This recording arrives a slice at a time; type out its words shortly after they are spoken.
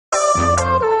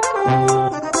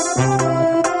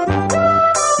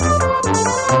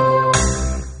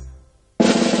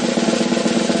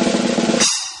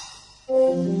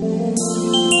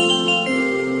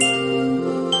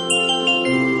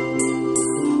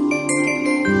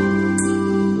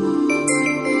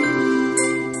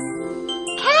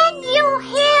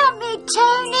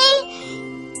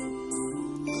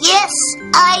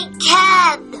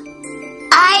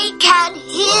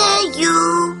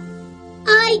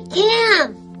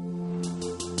am.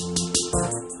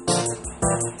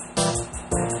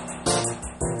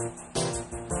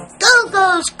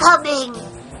 Gogo's coming.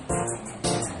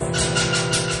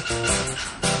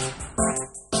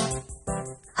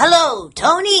 Hello,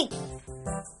 Tony.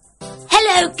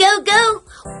 Hello, Gogo.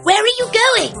 Where are you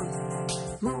going?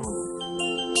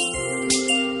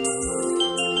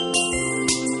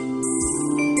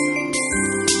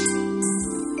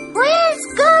 Where's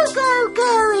Gogo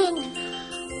going?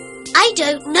 I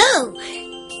don't know.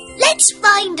 Let's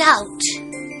find out.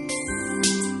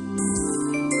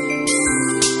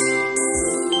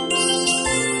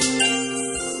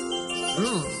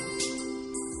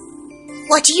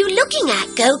 What are you looking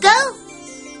at, Gogo?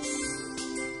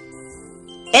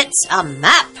 It's a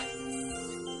map.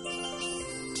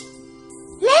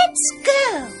 Let's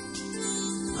go.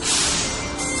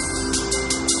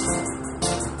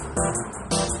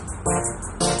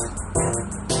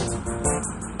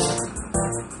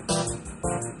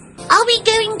 Are we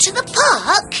going to the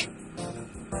park?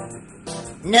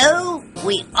 No,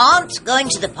 we aren't going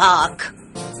to the park.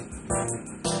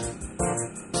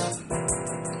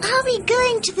 Are we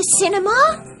going to the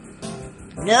cinema?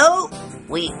 No,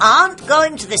 we aren't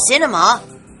going to the cinema.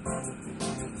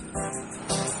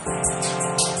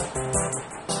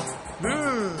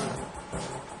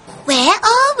 Where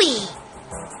are we?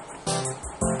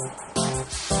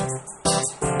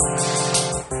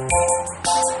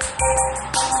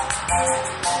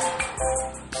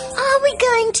 Are we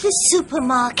going to the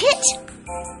supermarket?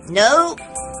 No,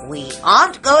 we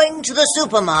aren't going to the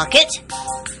supermarket.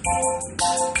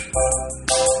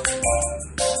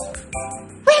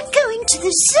 We're going to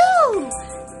the zoo.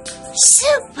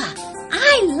 Super.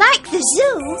 I like the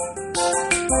zoo.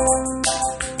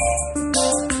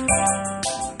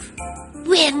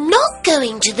 We're not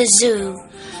going to the zoo.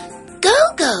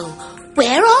 Gogo,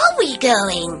 where are we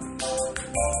going?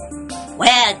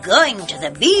 We're going to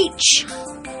the beach.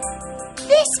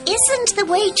 This isn't the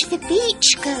way to the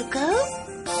beach, Gogo.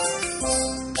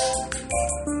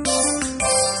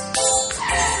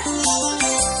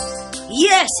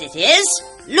 Yes, it is.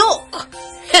 Look.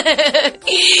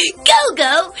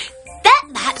 Gogo, that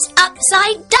map's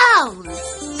upside down.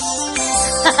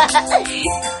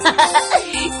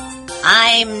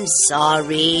 I'm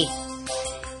sorry.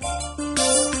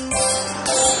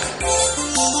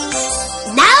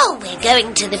 Now we're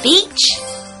going to the beach.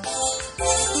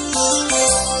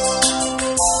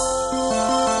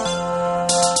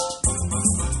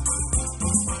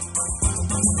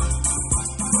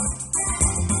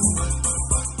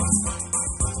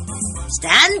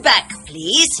 Stand back,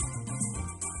 please.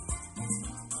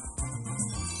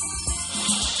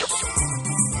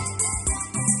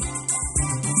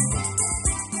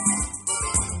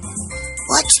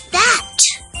 What's that?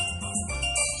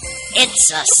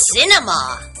 It's a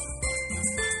cinema.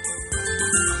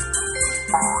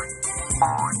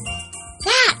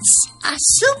 That's a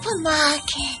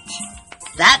supermarket.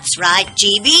 That's right,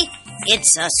 GB.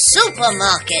 It's a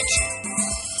supermarket.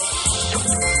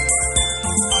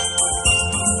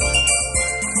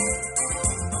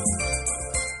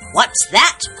 What's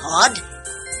that, Pod?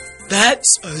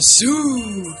 That's a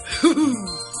zoo.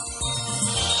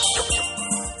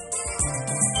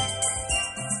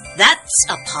 That's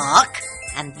a park,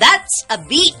 and that's a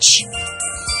beach.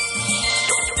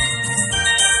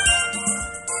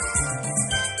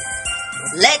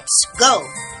 Let's go.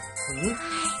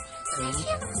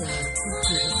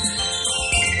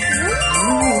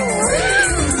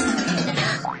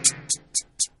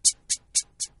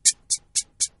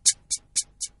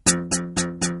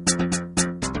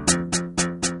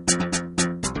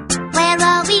 Where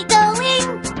are we going?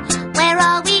 Where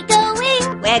are we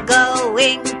going? We're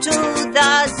going to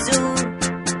the zoo.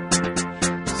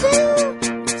 Zoo,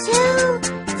 zoo,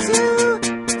 zoo,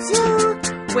 zoo.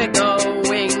 We're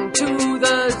going to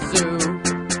the zoo.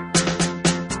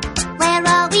 Where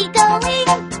are we going?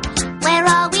 Where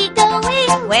are we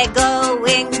going? We're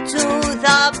going to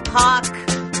the park.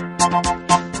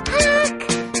 Park,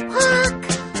 park,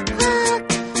 park,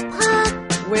 park.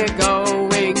 We're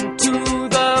going to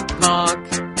the park.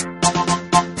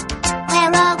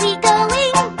 Where are we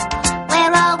going?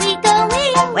 Where are we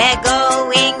going? We're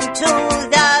going to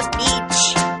the beach.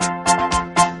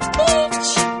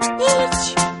 Beach, beach,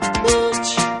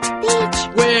 beach, beach.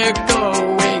 We're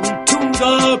going to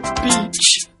the beach.